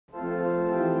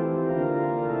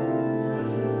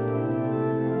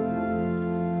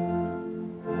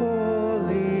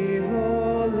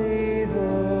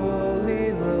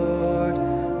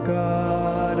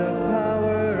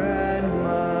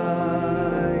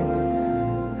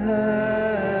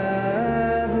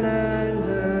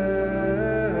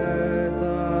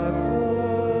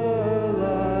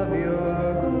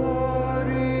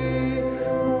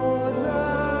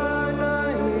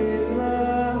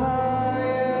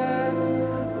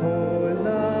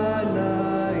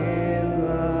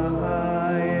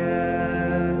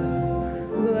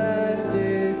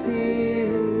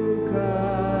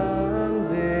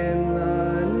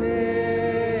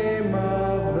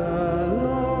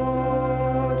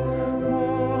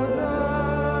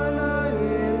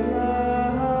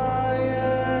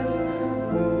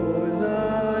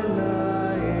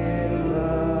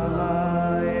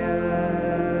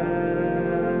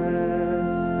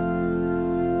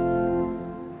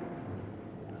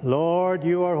Lord,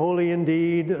 you are holy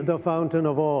indeed, the fountain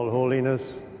of all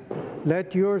holiness.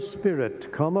 Let your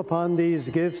Spirit come upon these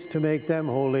gifts to make them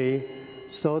holy,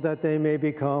 so that they may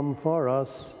become for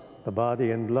us the body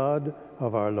and blood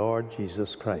of our Lord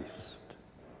Jesus Christ.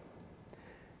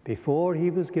 Before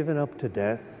he was given up to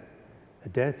death, a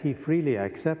death he freely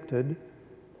accepted,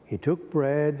 he took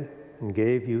bread and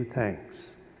gave you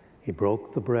thanks. He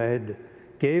broke the bread,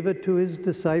 gave it to his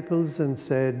disciples, and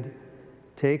said,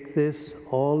 "Take this,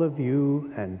 all of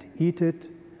you, and eat it.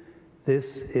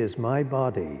 This is my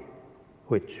body,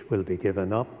 which will be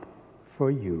given up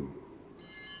for you."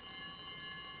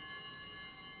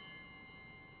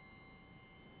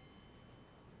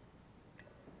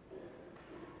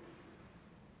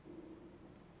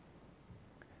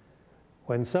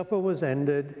 When supper was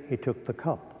ended, he took the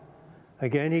cup.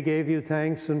 Again he gave you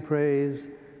thanks and praise,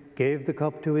 gave the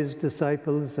cup to his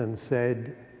disciples, and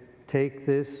said, "Take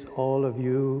this, all of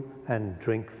you, and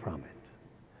drink from it.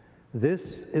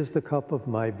 This is the cup of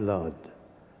my blood,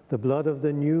 the blood of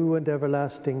the new and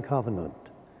everlasting covenant.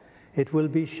 It will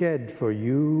be shed for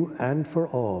you and for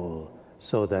all,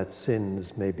 so that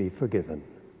sins may be forgiven.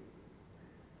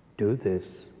 Do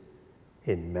this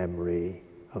in memory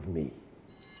of me."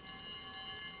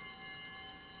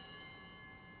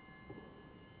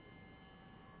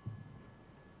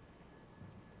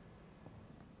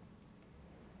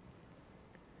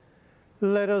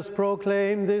 Let us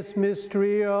proclaim this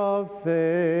mystery of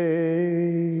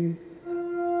faith.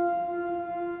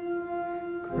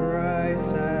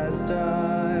 Christ has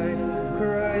died,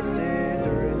 Christ is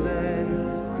risen,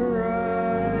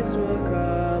 Christ will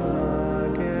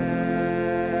come again.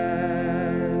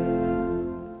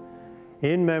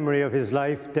 In memory of his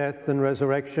life, death, and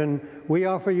resurrection, we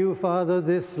offer you, Father,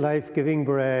 this life-giving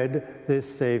bread, this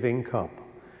saving cup.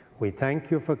 We thank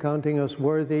you for counting us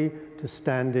worthy to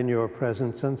stand in your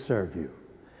presence and serve you.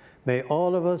 May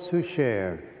all of us who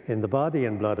share in the body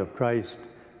and blood of Christ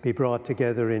be brought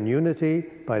together in unity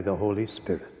by the Holy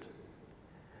Spirit.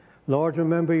 Lord,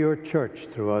 remember your church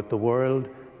throughout the world.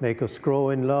 Make us grow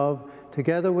in love,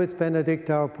 together with Benedict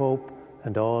our Pope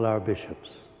and all our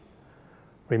bishops.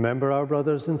 Remember our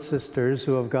brothers and sisters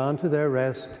who have gone to their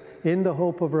rest in the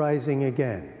hope of rising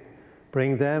again.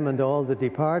 Bring them and all the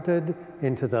departed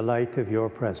into the light of your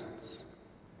presence.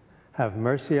 Have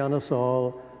mercy on us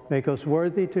all. Make us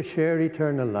worthy to share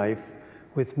eternal life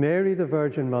with Mary, the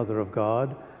Virgin Mother of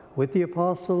God, with the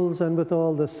apostles and with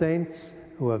all the saints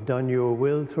who have done your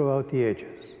will throughout the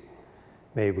ages.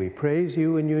 May we praise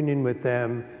you in union with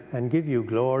them and give you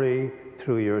glory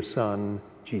through your Son,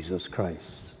 Jesus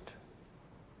Christ.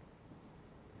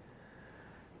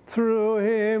 Through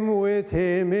him, with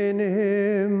him,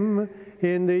 in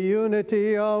the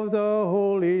unity of the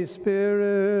Holy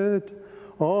Spirit,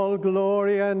 all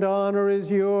glory and honor is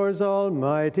yours,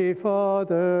 Almighty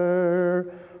Father,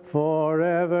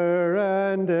 forever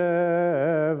and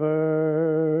ever.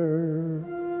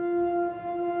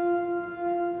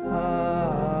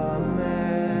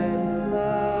 Amen,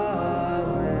 amen,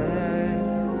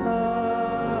 amen.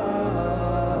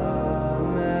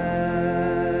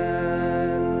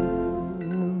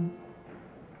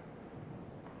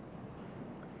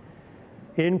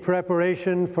 In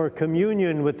preparation for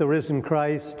communion with the risen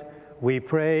Christ, we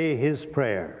pray his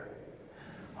prayer.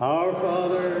 Our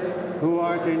Father, who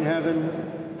art in heaven,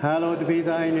 hallowed be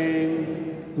thy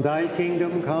name. Thy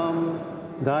kingdom come,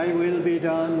 thy will be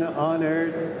done on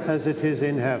earth as it is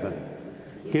in heaven.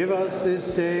 Give us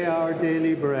this day our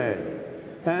daily bread,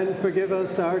 and forgive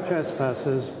us our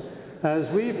trespasses, as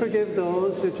we forgive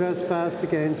those who trespass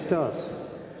against us.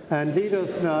 And lead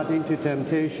us not into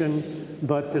temptation,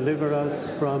 but deliver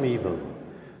us from evil.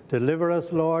 Deliver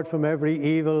us, Lord, from every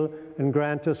evil, and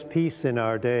grant us peace in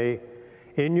our day.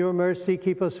 In your mercy,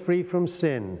 keep us free from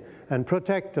sin, and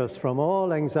protect us from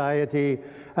all anxiety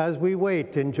as we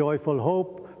wait in joyful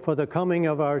hope for the coming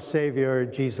of our Savior,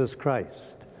 Jesus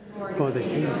Christ. For the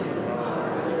kingdom.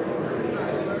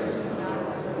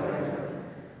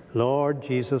 Lord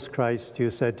Jesus Christ, you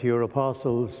said to your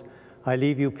apostles, "I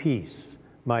leave you peace,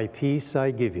 my peace I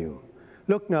give you.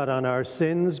 Look not on our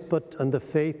sins, but on the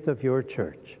faith of your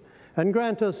church, and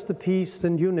grant us the peace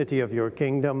and unity of your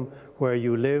kingdom, where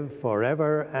you live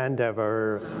forever and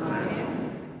ever."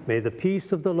 Amen. May the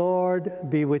peace of the Lord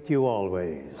be with you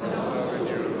always.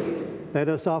 Let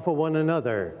us offer one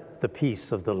another the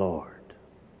peace of the Lord.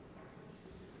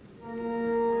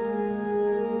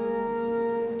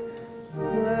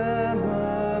 Lamb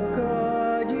of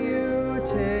God, you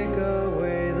take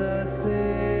away the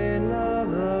sin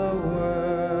of the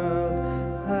world.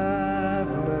 Have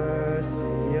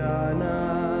mercy on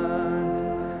us.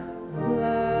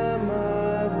 Lamb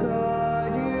of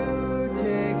God, you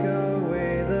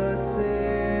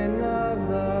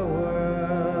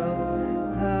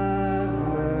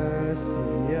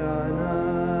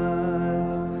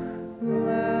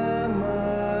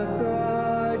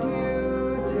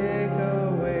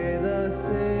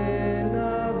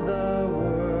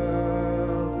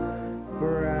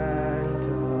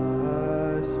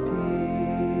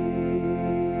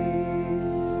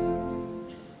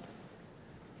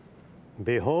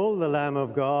Behold the Lamb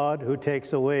of God who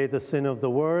takes away the sin of the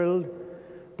world.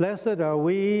 Blessed are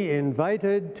we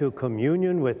invited to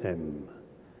communion with him.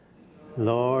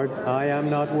 Lord, I am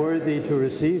not worthy to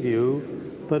receive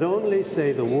you, but only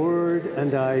say the word,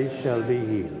 and I shall be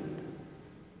healed.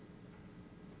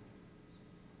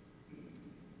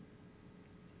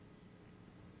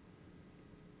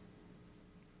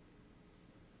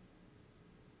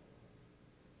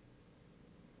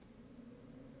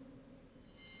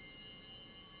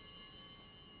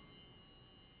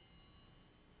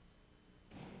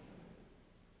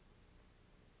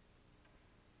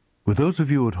 For those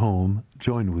of you at home,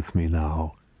 join with me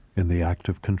now in the act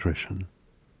of contrition.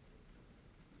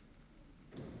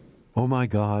 O my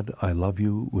God, I love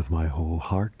you with my whole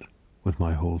heart, with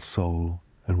my whole soul,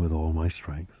 and with all my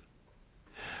strength.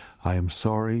 I am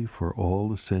sorry for all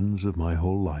the sins of my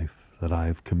whole life that I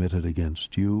have committed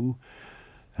against you,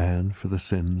 and for the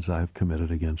sins I have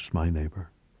committed against my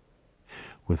neighbor.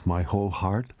 With my whole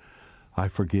heart, I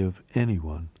forgive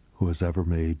anyone who has ever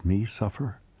made me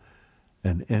suffer,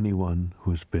 and anyone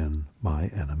who has been my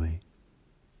enemy.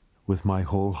 With my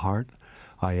whole heart,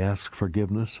 I ask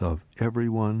forgiveness of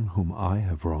everyone whom I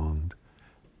have wronged,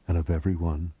 and of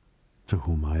everyone to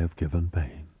whom I have given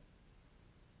pain.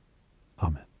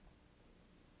 Amen.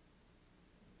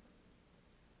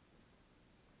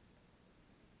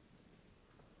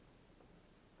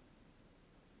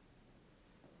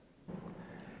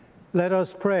 Let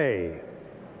us pray.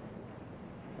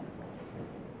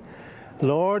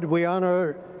 Lord, we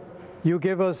honor you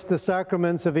give us the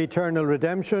sacraments of eternal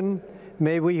redemption.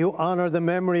 May we who honor the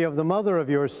memory of the mother of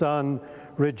your Son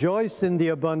rejoice in the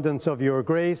abundance of your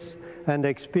grace and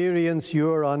experience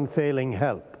your unfailing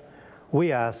help.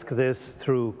 We ask this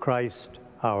through Christ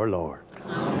our Lord.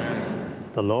 Amen.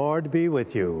 The Lord be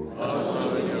with you.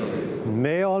 Also with you.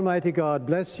 May Almighty God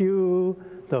bless you,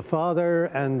 the Father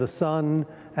and the Son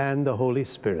and the Holy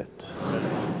Spirit.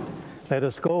 Amen. Let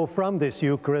us go from this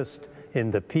Eucharist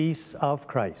in the peace of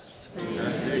Christ.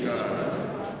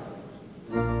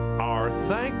 Our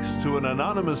thanks to an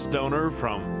anonymous donor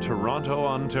from Toronto,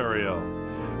 Ontario,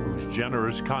 whose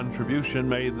generous contribution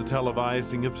made the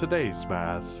televising of today's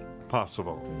Mass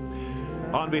possible.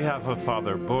 On behalf of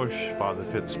Father Bush, Father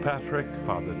Fitzpatrick,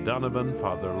 Father Donovan,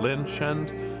 Father Lynch,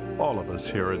 and all of us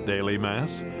here at Daily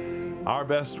Mass, our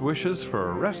best wishes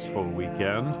for a restful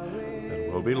weekend,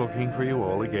 and we'll be looking for you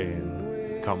all again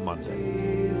come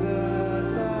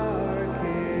Monday.